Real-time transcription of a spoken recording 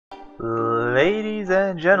Ladies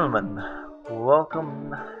and gentlemen,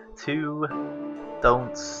 welcome to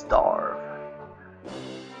Don't Starve.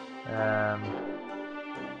 Yeah,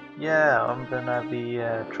 I'm gonna be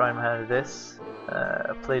trying my hand at this.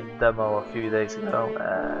 I played the demo a few days ago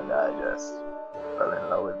and I just fell in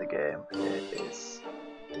love with the game. It is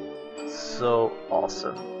so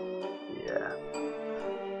awesome. Yeah.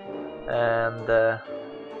 And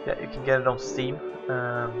yeah, you can get it on Steam.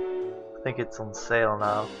 I think it's on sale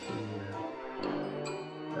now,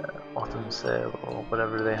 the autumn sale or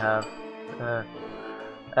whatever they have,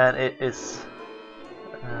 and it is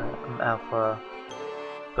an alpha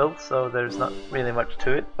build, so there's not really much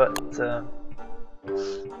to it, but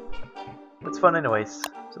it's fun anyways.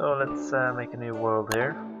 So let's make a new world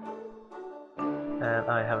here,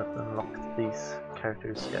 and I haven't unlocked these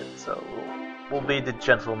characters yet, so we'll be the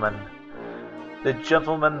gentleman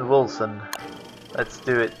Wilson. Let's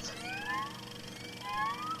do it.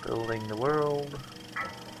 Building the world,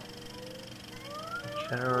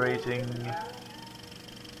 generating.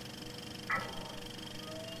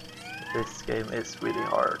 This game is really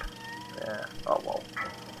hard. Yeah. Oh well.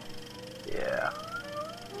 Yeah.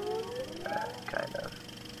 Kind of.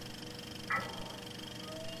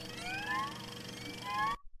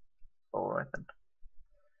 Alright then.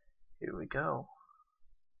 Here we go.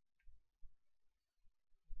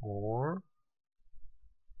 Or.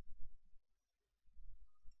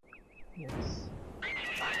 Yes.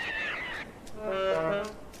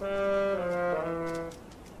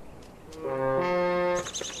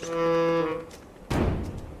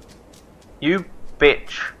 You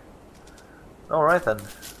bitch! Alright then.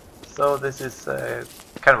 So this is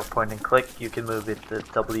kind of a point and click. You can move it to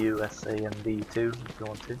W, S, A, and D too if you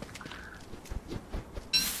want to.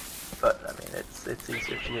 But I mean it's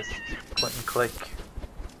easier to just point and click.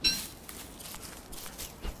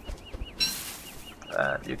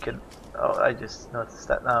 And you can. Oh, I just noticed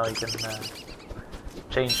that now you can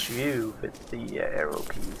change view with the arrow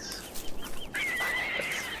keys.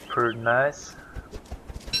 That's pretty nice.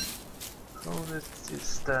 So let's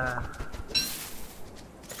just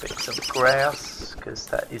pick some grass, because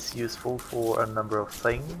that is useful for a number of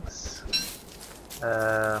things.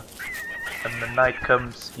 When the night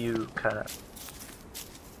comes, you kind of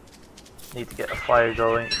need to get a fire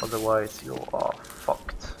going, otherwise you are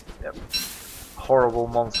fucked. Yep. Horrible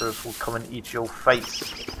monsters will come and eat your face.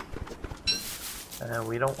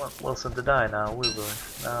 We don't want Wilson to die now, will we?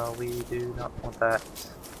 No, we do not want that.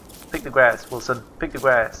 Pick the grass, Wilson. Pick the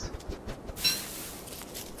grass.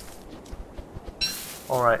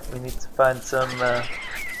 Alright, we need to find some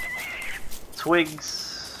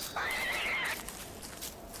twigs.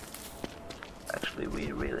 Actually,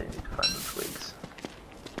 we really need to find the twigs.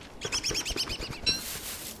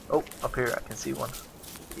 Oh, up here I can see one.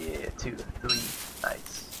 Yeah, 2, 3,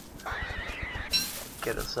 nice.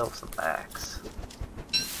 Get ourselves some axe.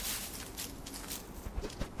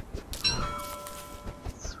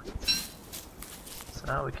 Sweet. So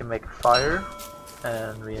now we can make a fire,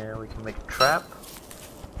 and we can make a trap.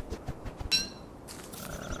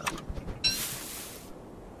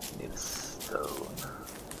 Need a stone.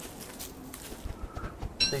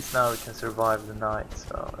 At least now we can survive the night,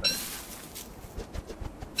 so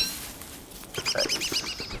that is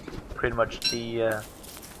pretty much the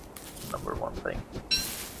number one thing.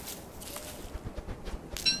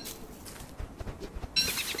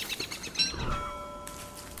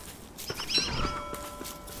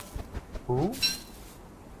 Ooh?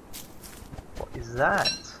 What is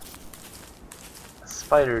that? A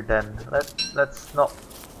spider den. Let's not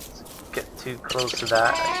get too close to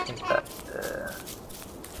that. I think that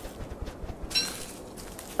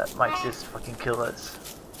that might just fucking kill us.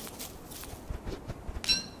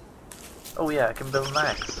 Oh yeah, I can build an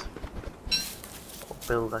axe.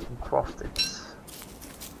 Or I can craft it.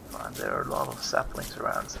 And there are a lot of saplings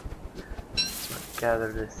around. So let's gather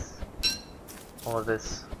this. All of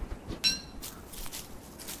this.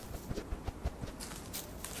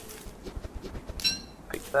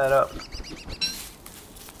 Pick that up.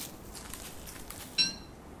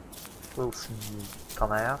 Wilson, you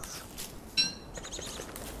dumbass.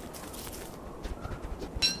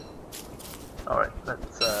 Alright,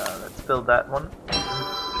 let's build that one.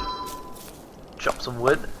 Chop some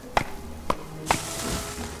wood.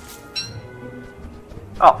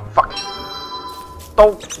 Oh fuck!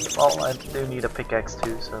 Oh! Well, I do need a pickaxe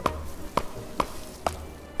too, so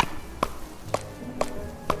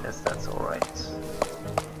yes, that's alright.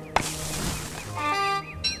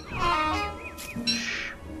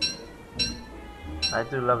 Shh. I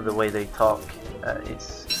do love the way they talk.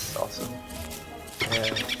 It's awesome.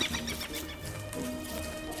 Yeah.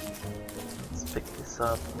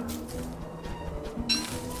 up.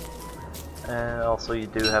 And also you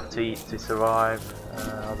do have to eat to survive,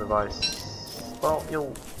 otherwise, well,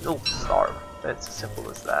 you'll starve. It's as simple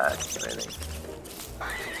as that, really.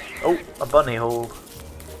 Oh, a bunny hole.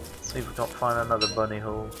 Let's see if we can't find another bunny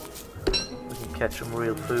hole. We can catch some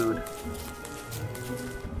real food.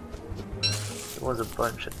 There was a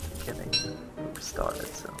bunch at the beginning when we started,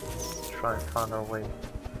 so let's try and find our way.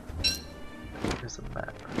 Here's a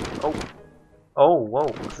map. Oh! Oh, whoa,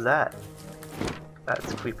 what's that?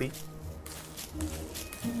 That's creepy.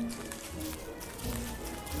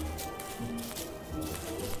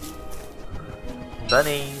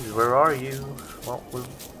 Bunnies, where are you? Well, we've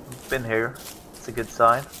been here. It's a good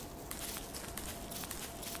sign.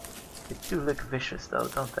 They do look vicious though,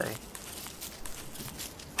 don't they?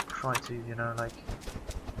 Try to, you know, like...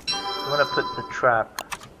 I want to put the trap.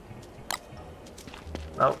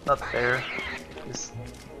 No, not there. Just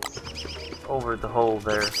over the hole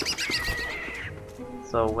there.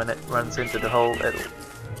 So when it runs into the hole, it'll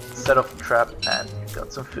set off the trap and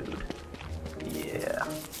got some food. Yeah.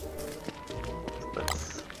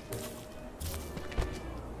 Let's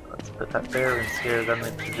put that there and scare them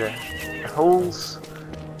into the holes.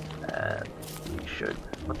 And we should.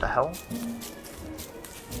 What the hell?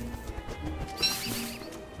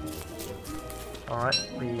 Alright,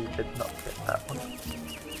 we did not get that one.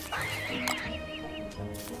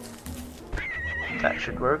 That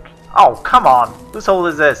should work. Oh, come on! Whose hole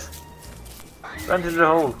is this? Run to the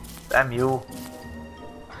hole. Damn you.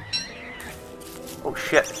 Oh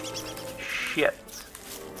shit. Shit.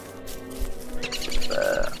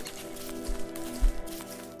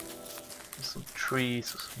 There's some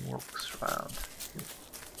trees or some rocks around.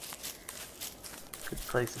 Good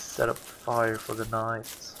place to set up the fire for the night.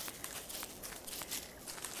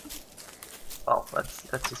 Oh, let's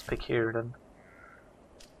just pick here then.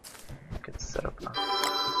 We can set up a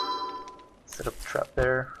trap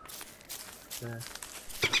there. The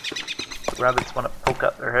rabbits want to poke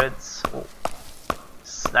out their heads. Oh.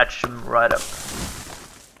 Snatch them right up.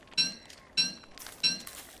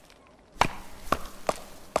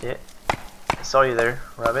 Yeah, I saw you there,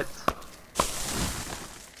 rabbit.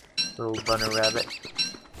 Little bunny rabbit.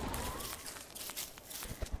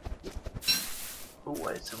 Oh,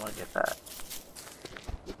 I just want to get that.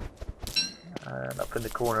 And up in the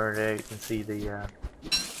corner there you can see the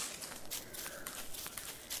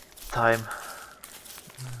time.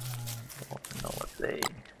 I don't know what day.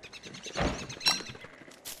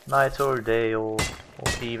 Night or day or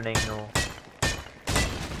evening or...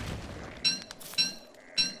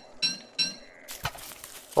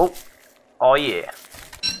 Oh! Oh yeah!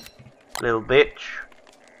 Little bitch!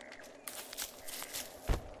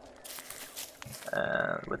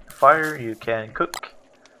 With the fire you can cook.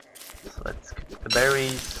 So let's cook the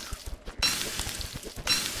berries.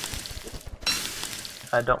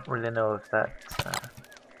 I don't really know if that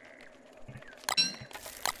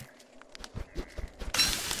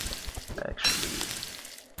actually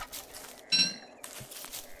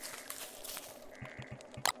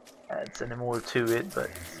adds any more to it, but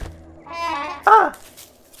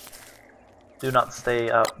do not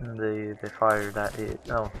stay out in the fire that is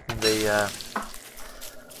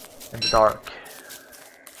in the dark.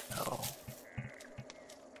 No.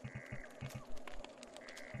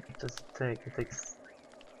 What does it take? It takes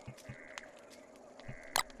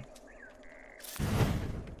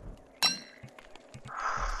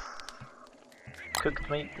cooked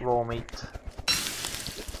meat, raw meat.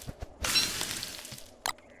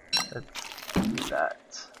 Let's do that.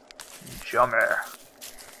 Jummer.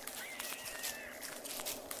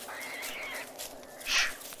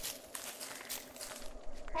 Shh.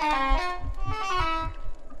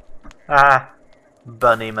 Ah,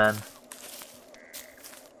 bunny man.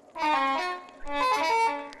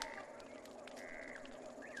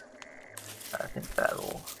 I think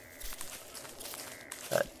that'll...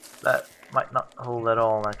 That might not hold at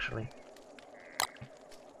all, actually.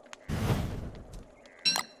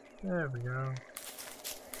 There we go.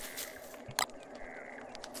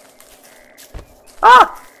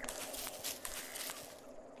 Ah!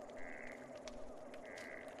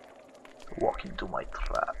 Walk into my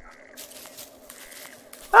trap.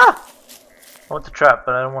 Ah! I want the trap,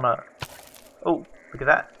 but I don't want to... Oh, look at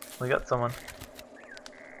that. We got someone.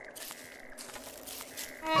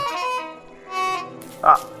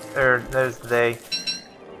 Ah, there's the day.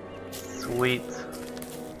 Sweet.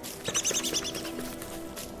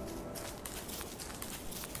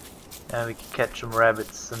 And we can catch some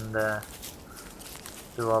rabbits and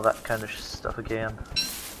do all that kind of stuff again.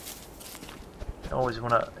 You always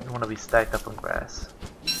wanna be stacked up on grass.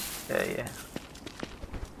 Yeah.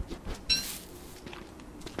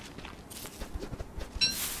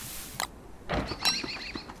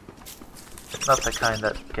 not the kind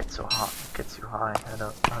that gets so hot, gets you high. I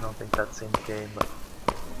don't think that's in the game, but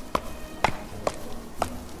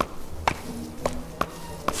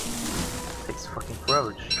it takes fucking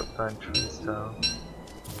forever to chop down trees down.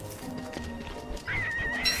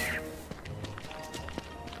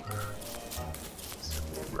 Just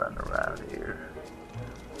run around here.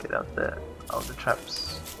 Get out the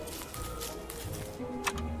traps.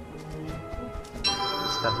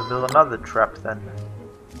 Just have to build another trap then.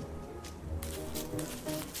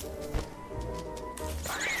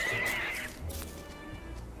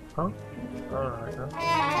 Huh? Alright then.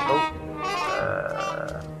 Oh.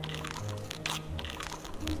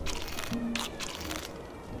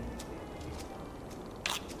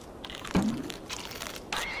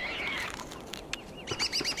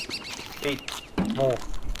 Eight more.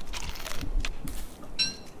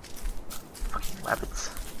 Fucking rabbits.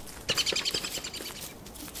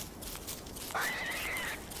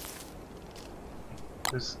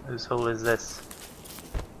 Whose hole is this?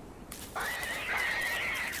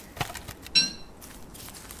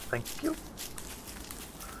 Thank you.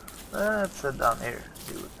 Let's head down here,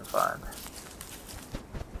 see what we can find.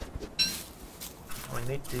 We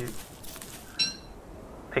need to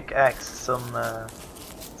pickaxe some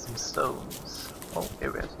stones. Oh,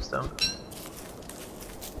 here we have some stone.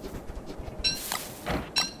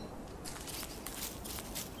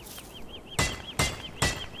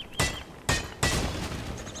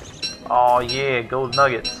 Oh yeah, gold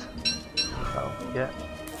nuggets. Oh yeah.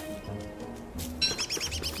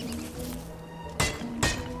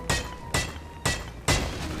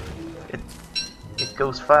 It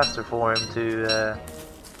goes faster for him to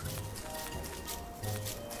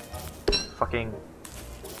fucking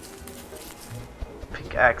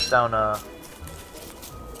pickaxe down a.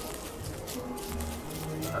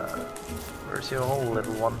 Where's your whole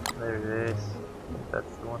little one? There it is. I think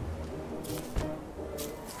that's the one.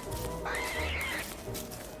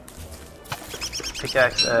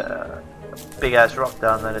 Pickaxe a big ass rock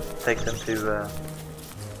down, then it takes him to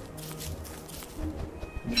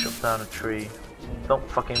chop down a tree. Don't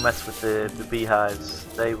fucking mess with the beehives.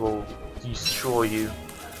 They will destroy you.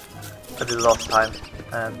 I did last time,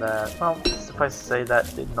 and well, suffice to say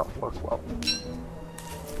that did not work well.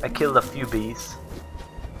 I killed a few bees,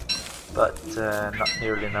 but not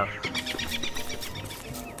nearly enough.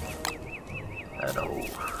 And oh,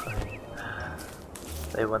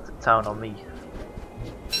 they went to town on me.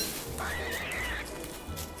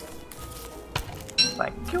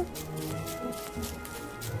 Thank you.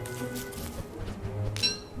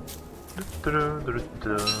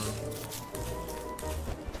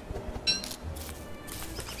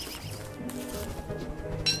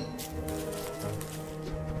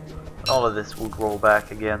 All of this will grow back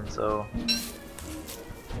again, so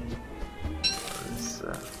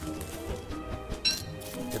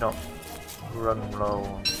you don't run low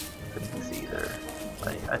on things either.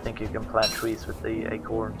 I think you can plant trees with the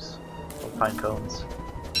acorns or pine cones.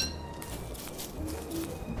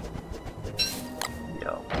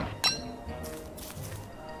 Yo.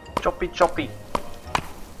 Choppy choppy.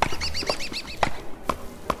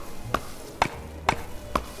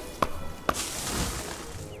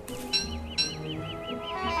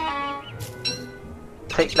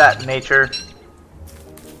 Take that, nature.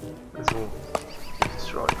 This will be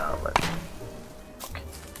destroyed now, but okay.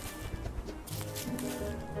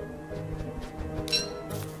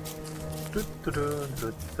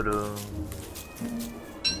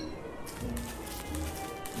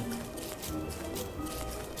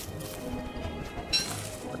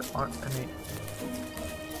 There aren't any.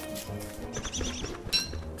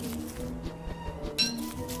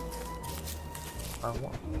 I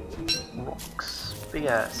want rocks, big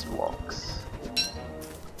ass rocks.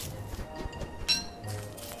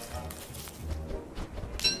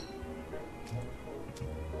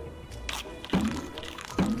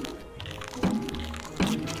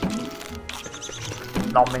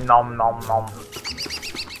 Nom nom nom nom.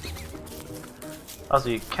 Also,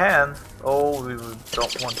 you can. Oh, we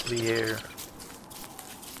don't want to be here.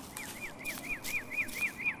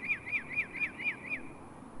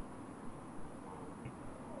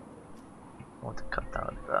 I want to cut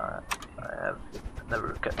down that. I have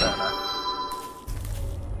never cut down that.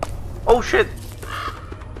 Oh shit!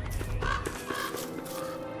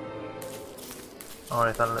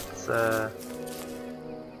 Alright then, let's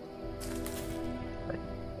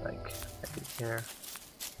like maybe here.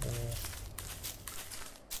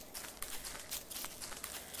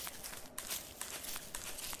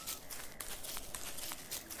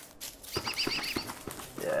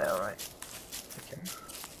 Yeah, alright. Okay.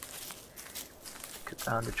 Cut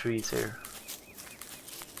down the trees here.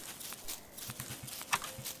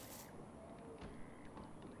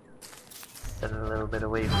 a little bit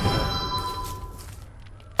away from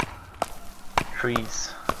the trees.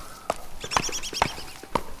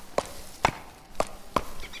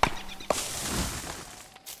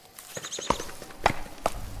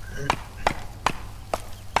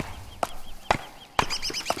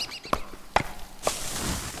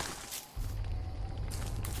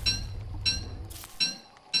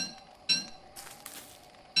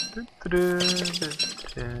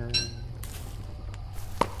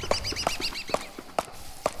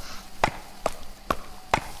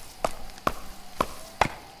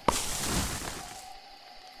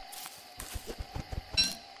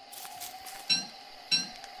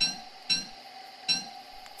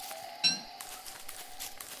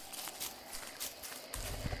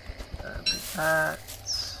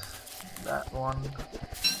 That one,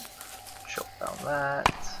 chop down that.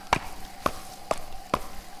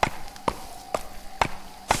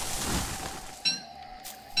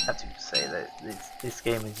 I have to say that this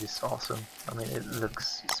game is just awesome. I mean, it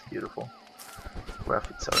looks just beautiful.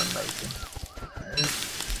 Graphics are amazing.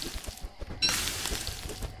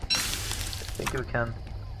 I think we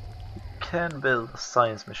can build a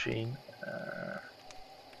science machine.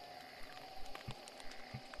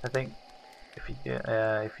 I think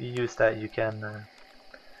if you use that, you can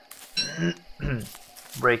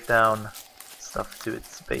break down stuff to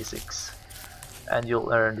its basics, and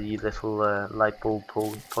you'll earn the little light bulb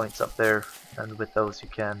points up there, and with those you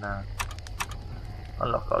can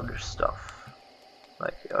unlock other stuff.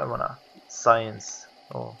 Like I wanna science,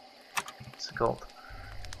 or what's it called?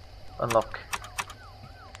 Unlock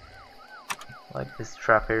like this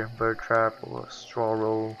trap here, bird trap or straw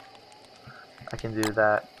roll. I can do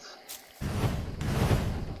that.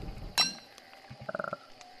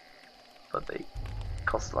 But they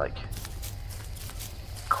cost like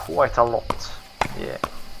quite a lot. Yeah,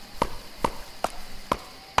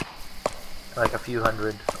 like a few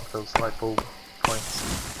hundred of those light bulb points.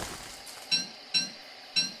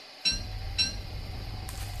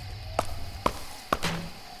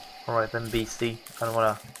 Alright then, beastie, I don't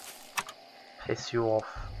wanna piss you off.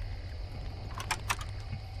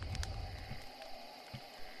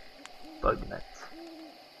 Bug net.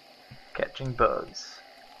 Catching bugs.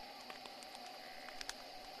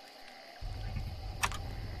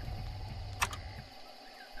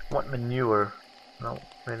 Want manure? I don't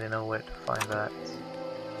really know where to find that.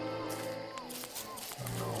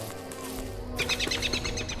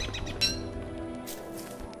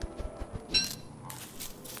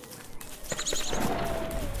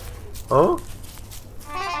 Oh?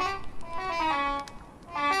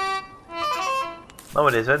 No,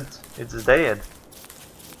 it isn't. It's dead.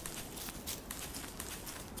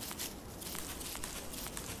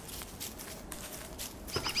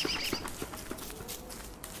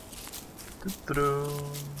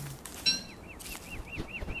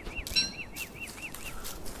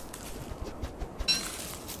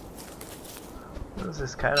 This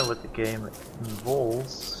is kind of what the game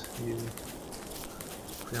involves. You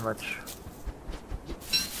pretty much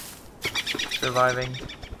surviving.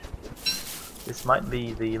 This might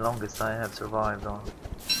be the longest I have survived on.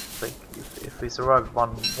 I think if we survive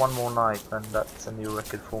one more night, then that's a new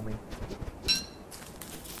record for me.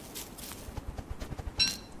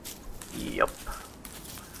 Yup.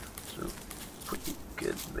 So pretty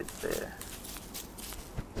good with the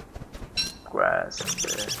grass and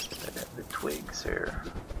the twigs here.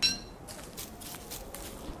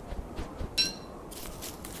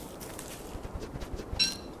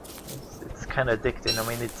 It's kind of addicting. I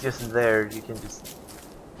mean, it's just there. You can just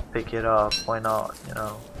pick it up. Why not? You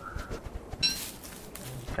know.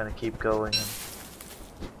 Kind of keep going.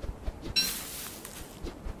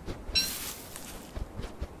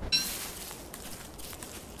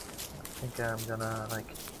 I think I'm gonna like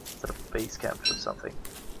set up a base camp or something.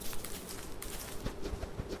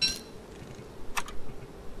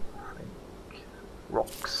 I think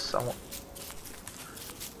rocks. I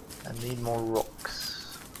need more rocks.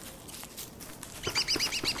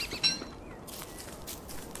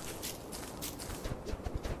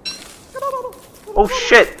 Oh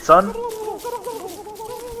shit, son!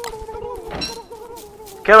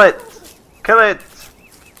 Kill it! Kill it!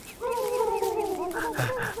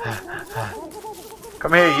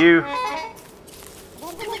 Come here, you!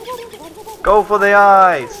 Go for the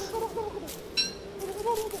eyes!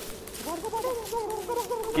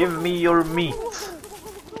 Give me your meat!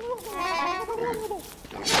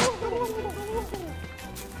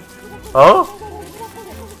 Oh?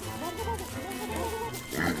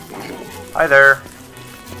 Hi there!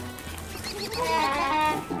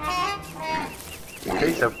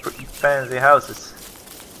 These are pretty fancy houses.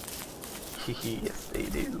 Hehe, yes they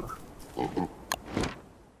do.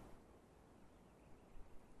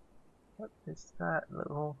 that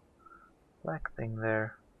little black thing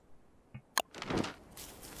there?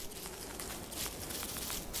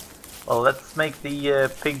 Well, let's make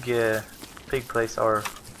the pig place our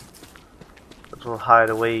little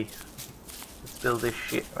hideaway. Let's build this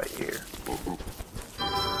shit right here.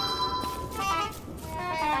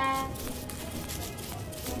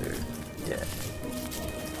 There, yeah.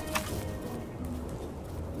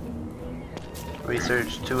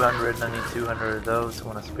 Research 200. I need 200 of those. I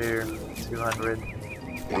want a spear. 200.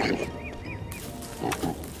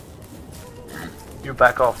 You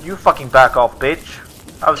back off. You fucking back off, bitch.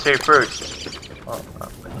 I was here first. Oh,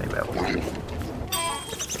 maybe I won't.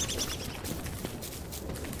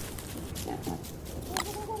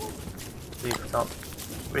 Leave, no.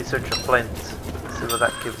 Research a flint. Let's see what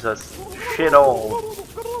that gives us. Shit all.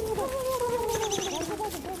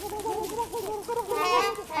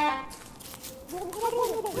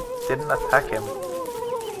 We didn't attack him.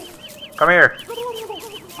 Come here.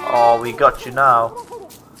 Oh, we got you now.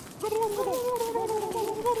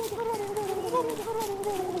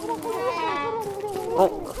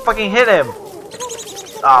 Oh, fucking hit him!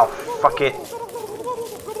 Oh, fuck it.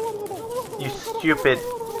 You stupid.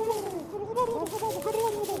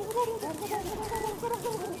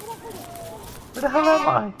 Where the hell am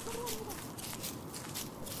I?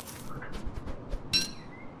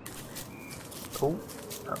 Oh,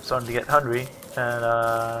 I'm starting to get hungry. And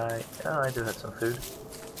I do have some food.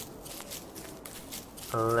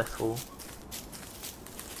 A little.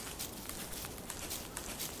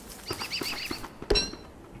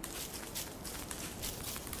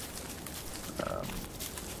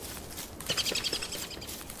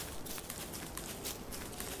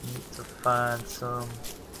 Need to find some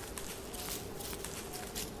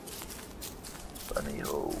bunny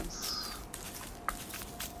holes.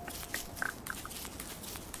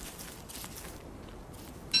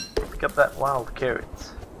 Pick up that wild carrot.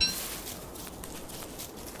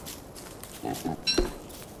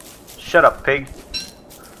 Shut up, pig.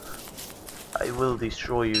 I will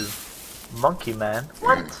destroy you. Monkey man?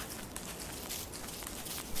 What?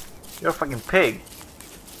 You're a fucking pig.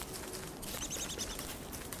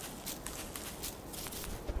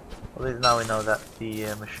 At least now we know that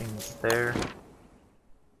the machine's there.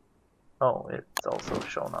 Oh, it's also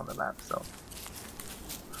shown on the map, so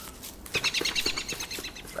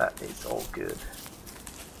that is all good.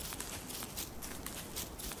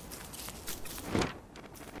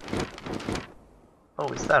 Oh,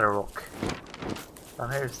 is that a rock?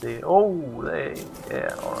 And here's the... Oh, they...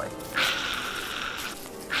 Yeah, alright.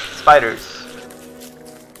 Spiders.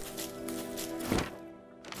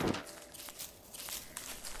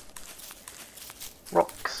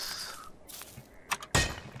 Rocks.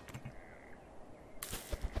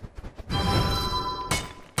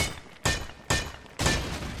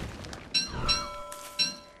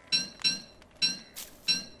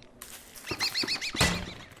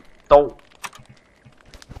 Oh.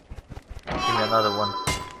 Give me another one.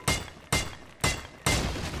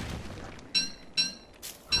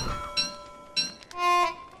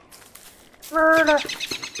 Murder.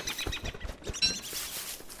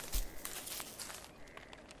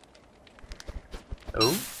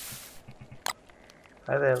 Oh.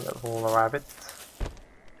 Hi there, little rabbit.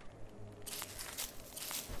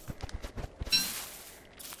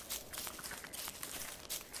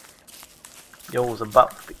 Yo was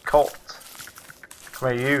about to be caught.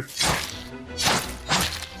 Come here, you.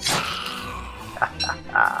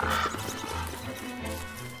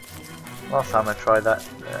 Last time I tried that,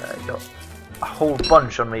 I got a whole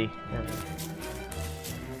bunch on me.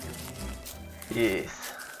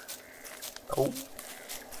 Yes. Oh.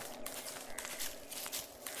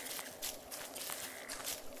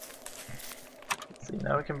 Let's see,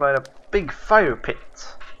 now we can buy a big fire pit.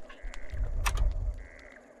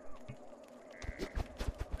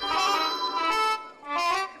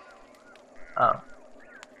 Oh.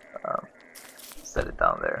 Set it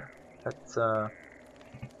down there. That's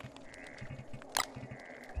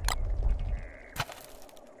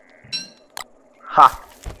Ha!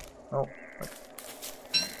 Oh, what?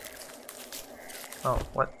 Oh,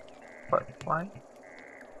 what? What? Why?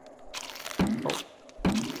 Oh.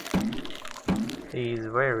 He's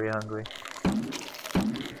very hungry.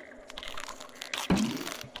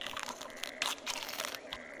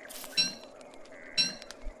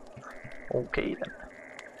 Okay then.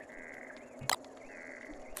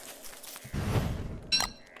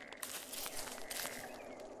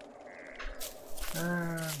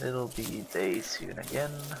 It'll be day soon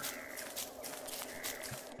again.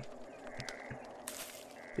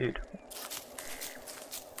 Dude.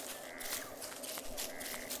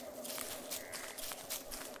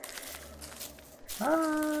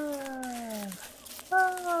 Ah.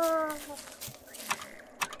 Ah.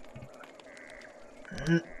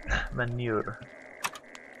 Manure.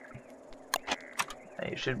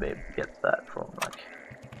 You should be able to get that from like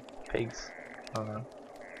pigs. I don't know.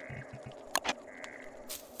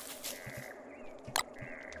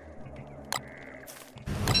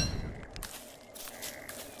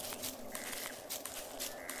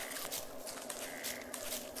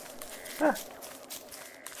 Ah.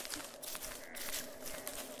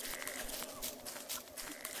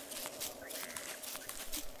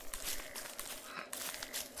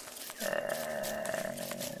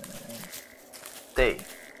 Day.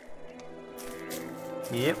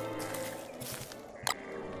 Yep.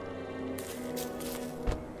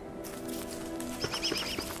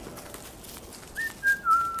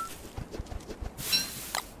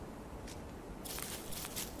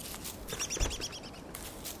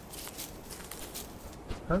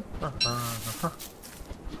 Yeah.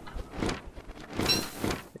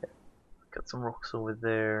 Got some rocks over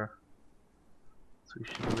there, so we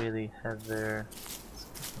should really head there.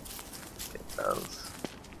 Get those.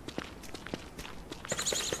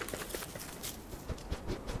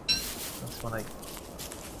 Just want to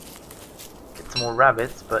get some more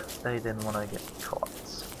rabbits, but they didn't want to get caught.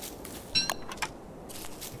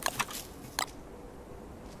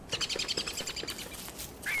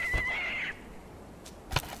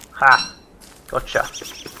 Ha! Gotcha.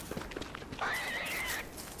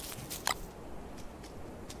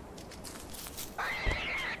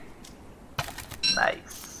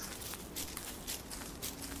 Nice.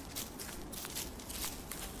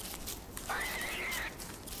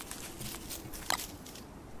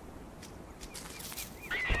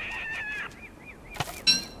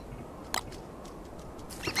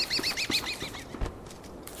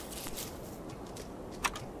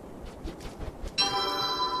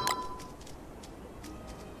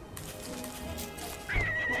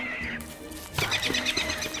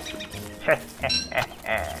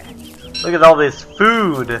 Look at all this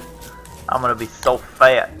food! I'm gonna be so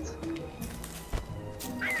fat.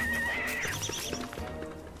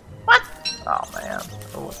 What? Oh man,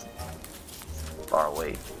 I was far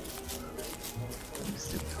away.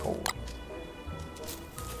 Stupid hole.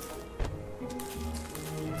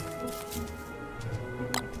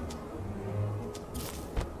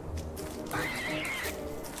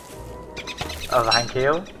 Oh, thank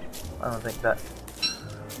you. I don't think that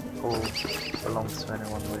hole belongs to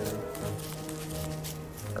anyone really.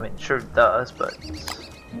 I mean, sure it does, but...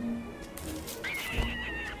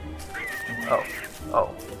 Oh,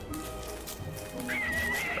 oh.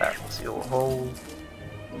 That was your hole.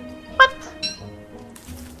 What?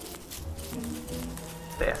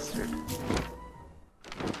 Bastard.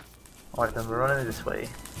 Alright, then we're running this way.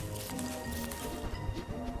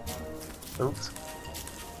 Oops.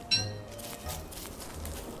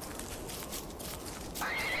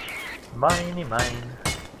 Miney mine.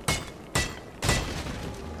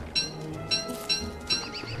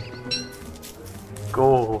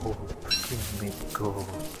 Gold. Give me gold.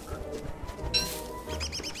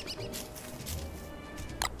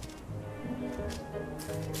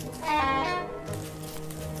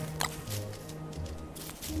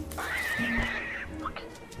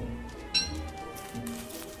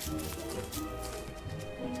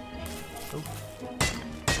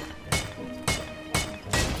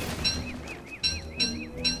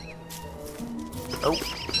 Oh,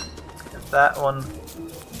 that one.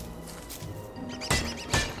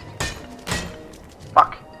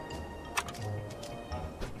 Fuck.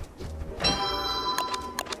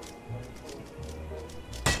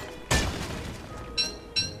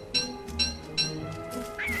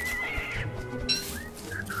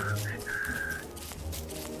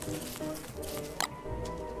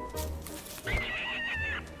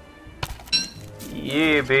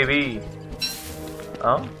 Yeah, baby.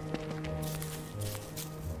 Oh?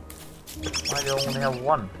 Why do I only have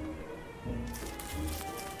one?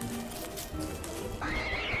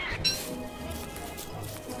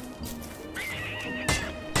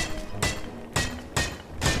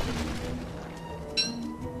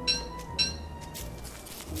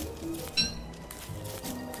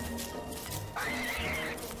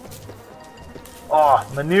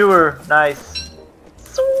 Oh, manure, nice.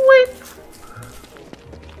 Sweet.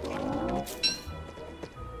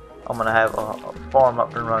 I'm gonna have a farm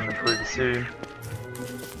up and running pretty soon.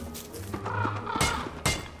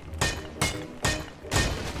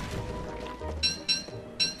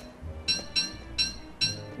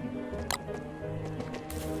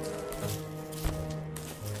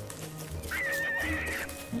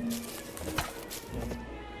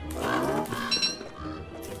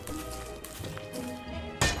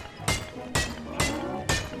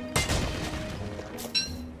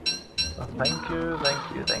 Thank you,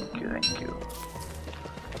 thank you, thank you, thank you.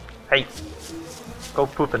 Hey! Go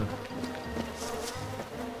pooping.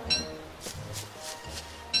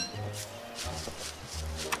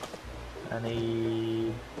 I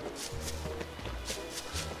need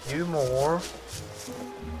you more.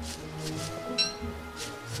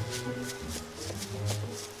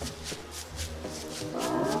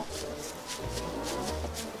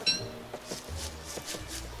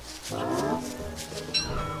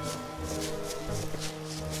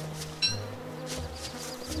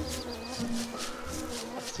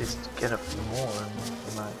 Just to get a few more and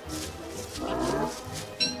we might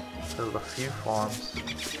build a few farms.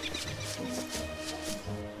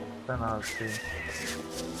 Then I'll see.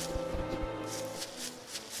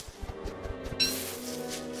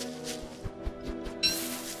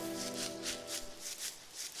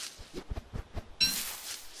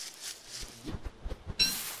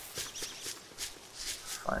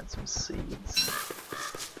 Find some seeds.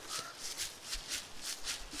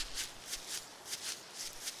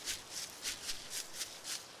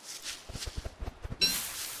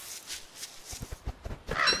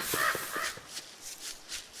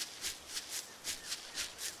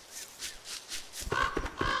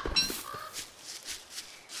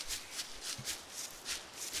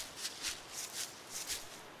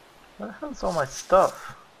 Where the hell's all my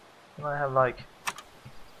stuff? And I have like...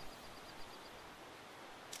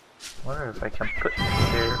 I wonder if I can put things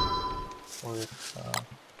here, or if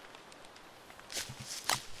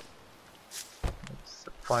it's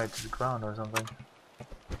set fire to the ground or something.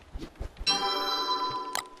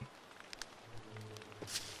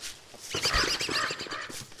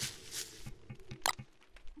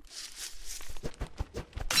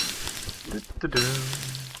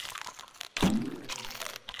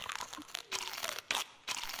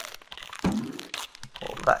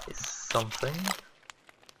 Well, that is something.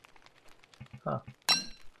 Huh.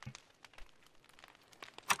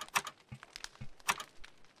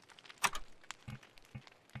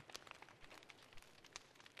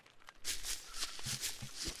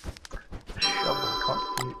 Shovel, can't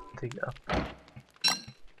you dig it up?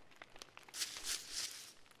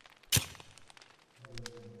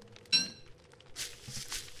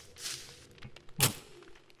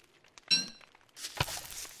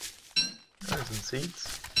 There's some seeds.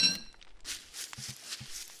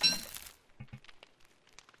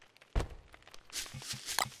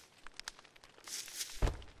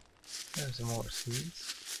 There's some more seeds.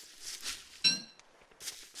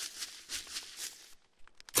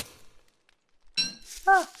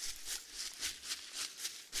 Ah!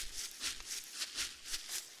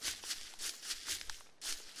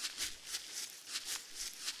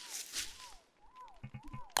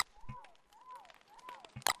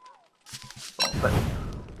 Wrong button.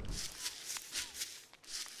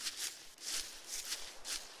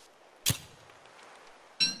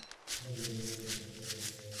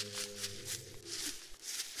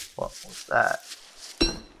 What was that?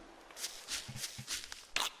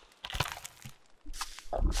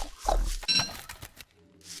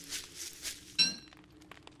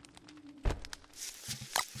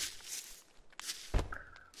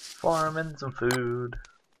 Farming some food.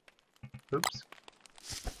 Oops.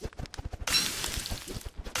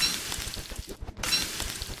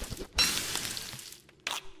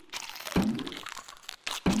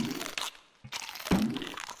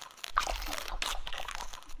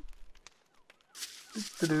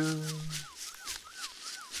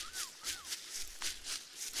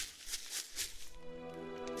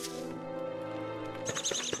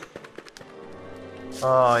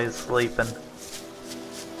 Oh, he's sleeping.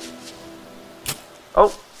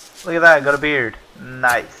 Oh, look at that, I got a beard.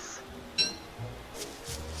 Nice.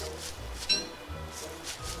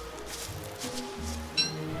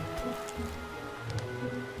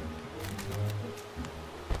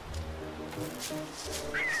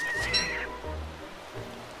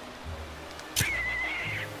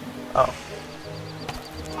 Oh.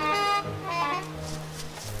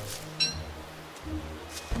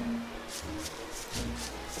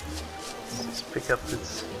 Let's pick up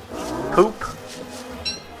this poop.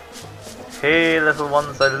 Hey little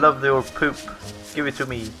ones, I love your poop. Give it to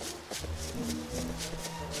me.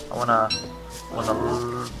 I wanna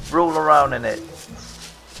roll around in it.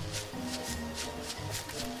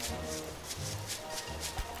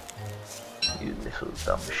 You little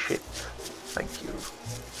dumb shit. Thank you.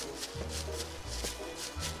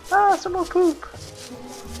 Ah, some more poop.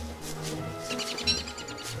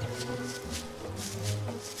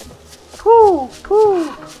 Poop,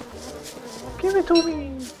 poop. Give it to me.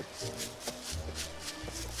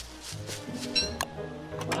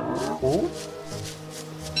 Oh.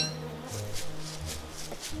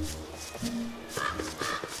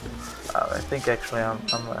 think actually I'm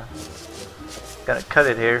gonna cut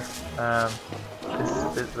it here. I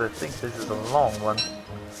think this is a long one.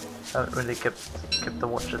 I haven't really kept the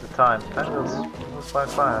watch at the time. Time goes by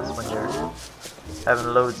fast when you're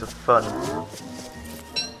having loads of fun.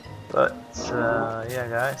 But yeah,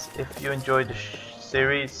 guys, if you enjoyed the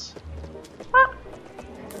series,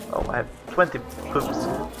 oh, I have 20 poops.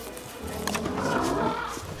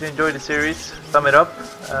 If you enjoyed the series, thumb it up,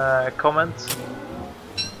 comment,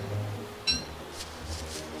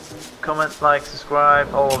 like,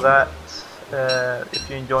 subscribe, all of that. If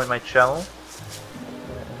you enjoy my channel,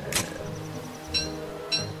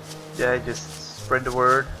 yeah, just spread the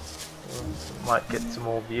word. Might get some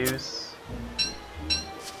more views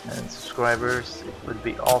and subscribers. It would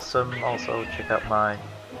be awesome. Also, check out my,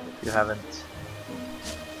 if you haven't,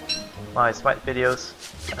 my Smite videos.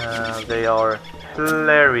 They are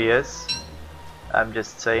hilarious. I'm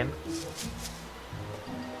just saying.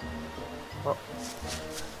 Well,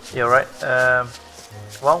 yeah, right.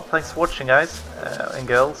 Well, thanks for watching, guys and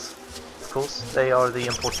girls. Of course, they are the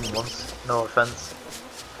important ones. No offense,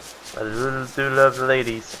 but I do love the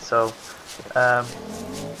ladies. So,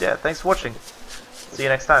 yeah, thanks for watching. See you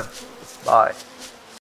next time. Bye.